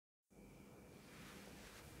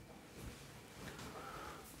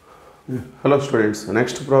Hello students,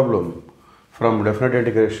 next problem from definite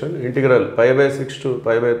integration, integral pi by 6 to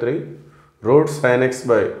pi by 3 root sin x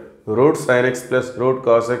by root sin x plus root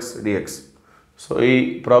cos x dx. So ఈ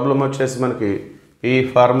problem వచ్చేసి మనకి ఈ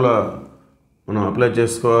formula మనం apply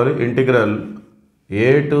చేసుకోవాలి. Integral a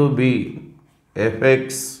to b fx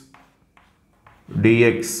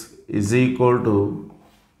dx is equal to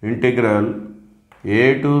integral a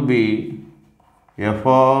to b f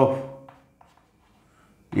of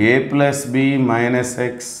a plus b minus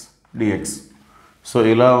x dx. So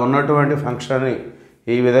ఇలా ఉన్నటువంటి ఫంక్షన్ని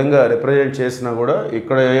ఈ విధంగా రిప్రజెంట్ చేసినా కూడా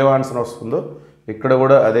ఇక్కడ ఏ ఆన్సర్ వస్తుందో ఇక్కడ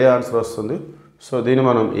కూడా అదే ఆన్సర్ వస్తుంది. సో దీన్ని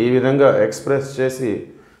మనం ఈ విధంగా ఎక్స్ప్రెస్ చేసి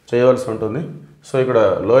చేయవలసి ఉంటుంది. సో ఇక్కడ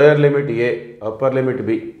lower limit A, upper limit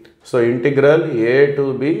B. So integral A to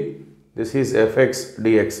be this is FX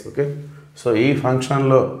dx. Okay, so ఈ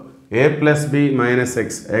ఫంక్షన్లో ఏ plus B minus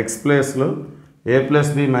X, X ప్లేస్లో ఏ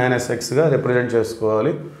ప్లస్ బి మైనస్ ఎక్స్గా రిప్రజెంట్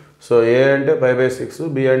చేసుకోవాలి. సో ఏ అంటే పై బై 6,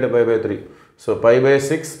 బి అంటే pi by 3. So pi by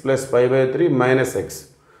 6 plus pi by 3 minus X.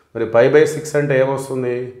 మరి pi by 6 అంటే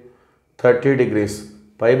ఏమొస్తుంది? 30 degrees.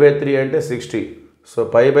 Pi by 3 అంటే 60. So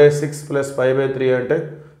pi by 6 plus pi by 3 అంటే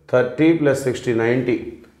 30 plus 60 90.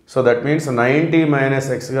 So that means 90 minus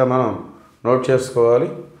ఎక్స్గా మనం note చేసుకోవాలి.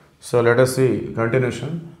 So let us see continuation.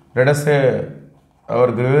 Let us say our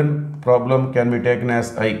given problem can be taken as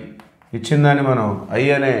I. ఇచ్చిన దాన్ని మనం I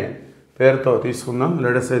అనే పేరుతో తీసుకుందాం.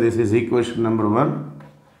 Let us say this is equation number 1.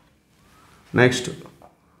 Next,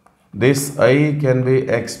 this I can be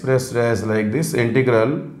expressed as like this: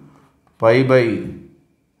 integral pi by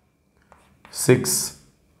 6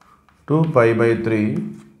 to pi by 3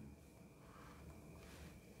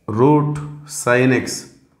 root sin x.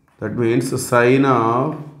 That means sin of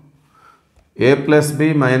a plus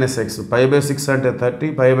b minus x. Pi by 6 అంటే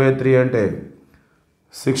 30, pi by 3 అంటే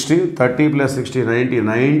 60, 30 plus 60 90,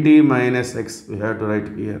 90 minus x we have to write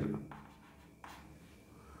here.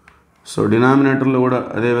 So డినామినేటర్లో కూడా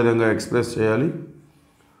అదే విధంగా express చేయాలి.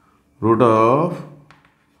 Root of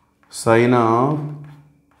sign of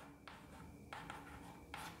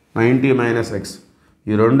 90 minus X,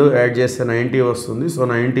 ఈ రెండు add చేస్తే 90 వస్తుంది. So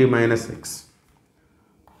 90 minus X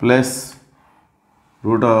plus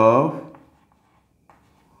root of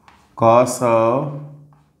cos of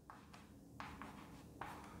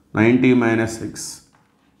 90 minus x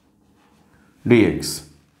dx.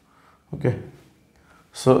 Okay,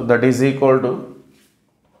 so that is equal to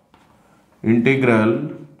integral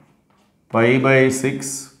pi by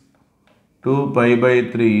 6 to pi by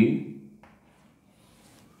 3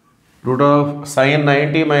 root of sin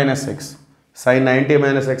 90 minus x. Sin 90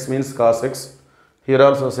 minus x means cos x. Here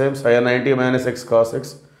also same, sin 90 minus x cos x,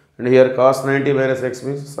 and here cos 90 minus x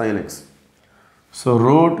means sin x. So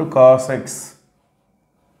root cos x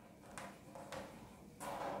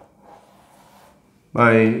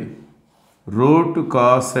by root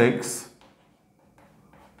cos x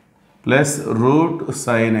plus root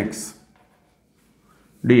sin x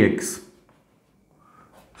dx.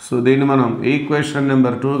 So దీన్ని మనం equation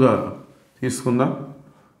number 2గా తీసుకుందాం.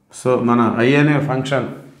 So మన I అనే function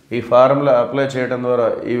ఈ formula apply చేయడం ద్వారా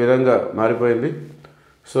ఈ విధంగా మారిపోయింది.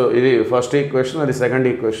 సో ఇది ఫస్ట్ ఈక్వేషన్, అది సెకండ్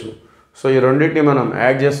ఈక్వేషన్. సో ఈ రెండింటిని మనం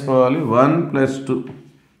యాడ్ చేసుకోవాలి. 1 + 2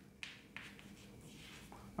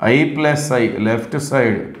 I plus I, left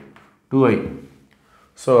side 2i.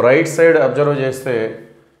 So right side observe చేస్తే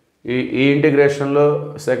ఈ ఇంటిగ్రేషన్లో,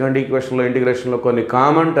 సెకండ్ ఈక్వేషన్లో, ఇంటిగ్రేషన్లో కొన్ని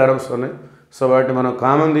కామన్ టర్మ్స్ ఉన్నాయి. సో వాటిని మనం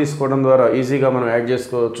కామన్ తీసుకోవడం ద్వారా ఈజీగా మనం యాడ్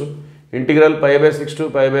చేసుకోవచ్చు. Integral pi by 6 to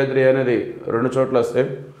pi by 3 అనేది రెండు చోట్ల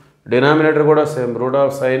సేమ్, డినామినేటర్ కూడా same, root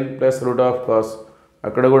of sign plus root of cos,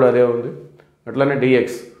 అక్కడ కూడా అదే ఉంది. అట్లనే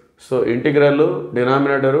dx. So integral,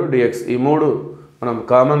 denominator, dx, ఈ మూడు మనం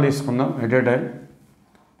కామన్ తీసుకుందాం at a time.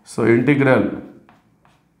 So integral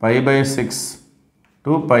pi by 6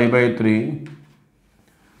 to pi by 3,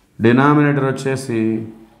 denominator వచ్చేసి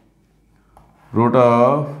root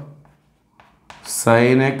of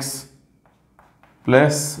sign X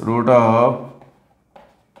plus root of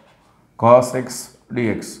cos X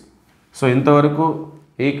dx. So ఇంతవరకు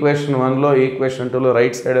ఈక్వేషన్ 1లో, ఈక్వేషన్ 2లో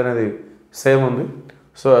రైట్ సైడ్ అనేది same ఉంది.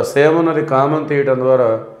 So same ఉన్నది కామన్ తీయటం ద్వారా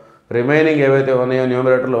remaining ఏవైతే ఉన్నాయో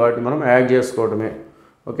న్యూమరేటర్లో వాటిని మనం యాడ్ చేసుకోవటమే.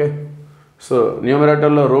 ఓకే, సో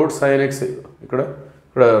న్యూమరేటర్లో రూట్ సైన్ ఎక్స్, ఇక్కడ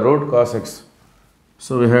root cause X.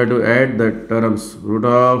 So we have to add that terms, root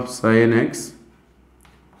of sign X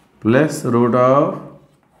plus root of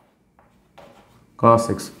cos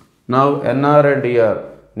X. Now NR and DR,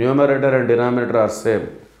 numerator and denominator are same,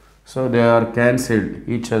 so they are cancelled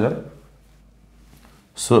each other.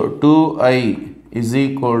 So 2i is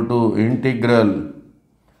equal to integral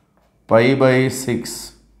pi by 6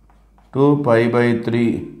 to pi by 3,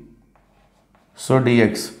 so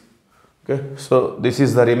dx. Okay, so this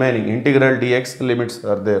is the remaining integral dx limits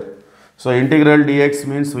are there. So integral dx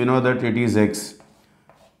means we know that it is x,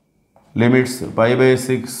 limits pi by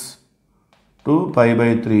 6 to pi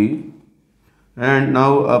by 3, and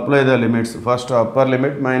now apply the limits. First upper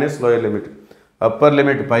limit minus lower limit. Upper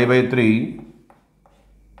limit pi by 3,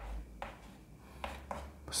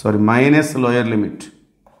 sorry, minus lower limit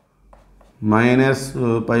minus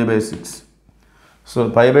pi by 6. So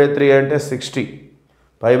pi by 3 ante 60,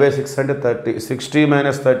 pi by 6 ante 30. 60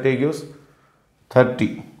 minus 30 gives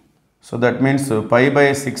 30. So that means pi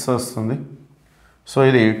by 6 vastundi. So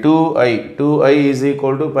idi 2i is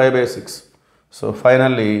equal to pi by 6. So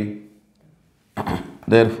finally,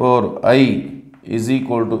 therefore I is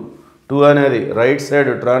equal to 2 అనేది right side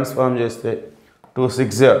transform చేస్తే 2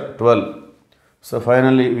 6 12. So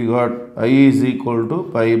finally we got I is equal to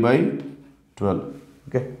pi by 12.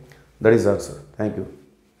 Okay, that is answer. Thank you.